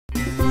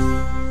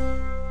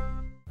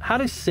how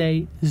to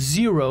say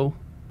 0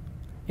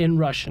 in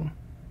Russian.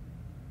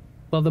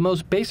 Well, the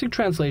most basic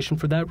translation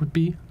for that would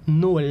be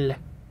null.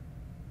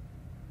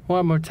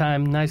 One more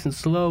time, nice and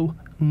slow,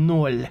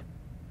 null.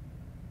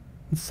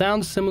 It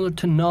sounds similar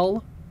to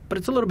null, but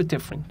it's a little bit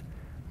different.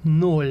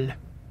 Null.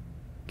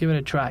 Give it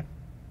a try.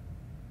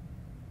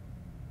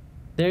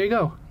 There you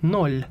go,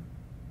 null.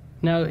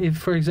 Now, if,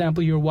 for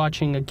example, you're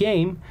watching a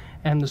game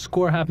and the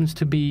score happens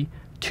to be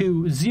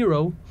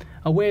 2-0,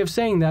 a way of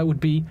saying that would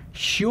be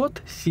Shiut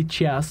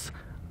сейчас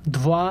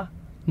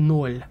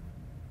 2-0.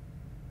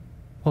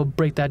 We'll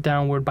break that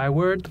down word by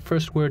word. The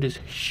first word is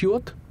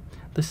shiut.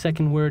 The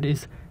second word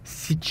is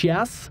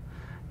сейчас,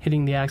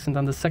 hitting the accent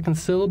on the second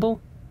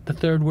syllable. The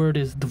third word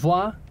is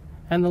dva,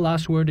 and the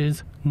last word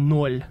is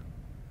null.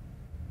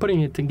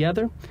 Putting it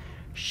together,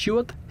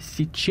 shiut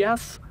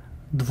сейчас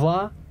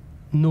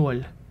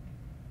 2-0.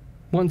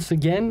 Once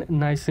again,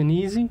 nice and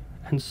easy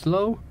and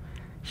slow.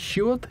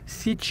 Shiut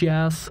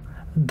сейчас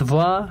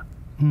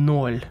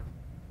 2-0.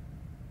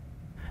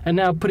 And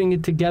now putting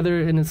it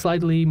together in a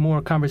slightly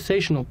more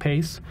conversational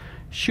pace.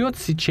 Shiut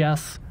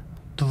сейчас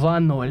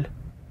 2-0.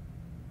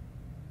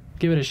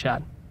 Give it a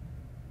shot.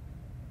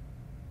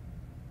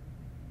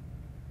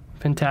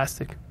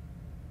 Fantastic.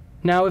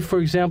 Now, if, for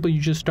example, you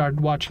just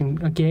started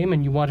watching a game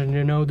and you wanted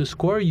to know the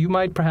score, you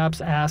might perhaps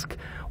ask,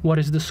 what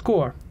is the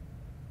score?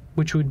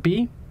 Which would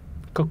be,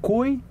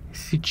 kokoi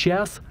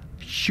сейчас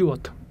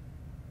счет.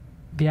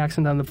 The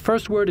accent on the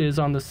first word is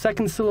on the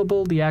second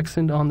syllable. The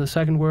accent on the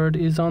second word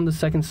is on the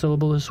second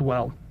syllable as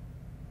well.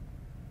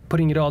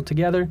 Putting it all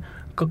together,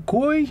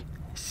 kokoi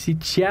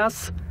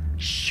сейчас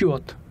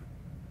счет.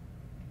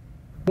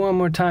 One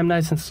more time,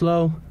 nice and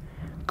slow.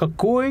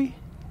 Kokoi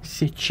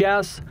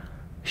сейчас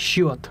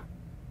счет.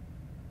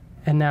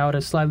 And now at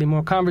a slightly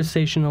more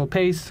conversational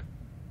pace.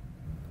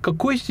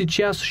 Какой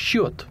сейчас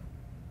счет?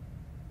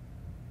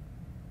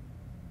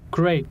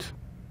 Great.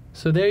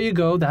 So there you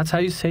go. That's how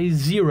you say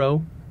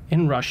 0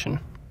 in Russian.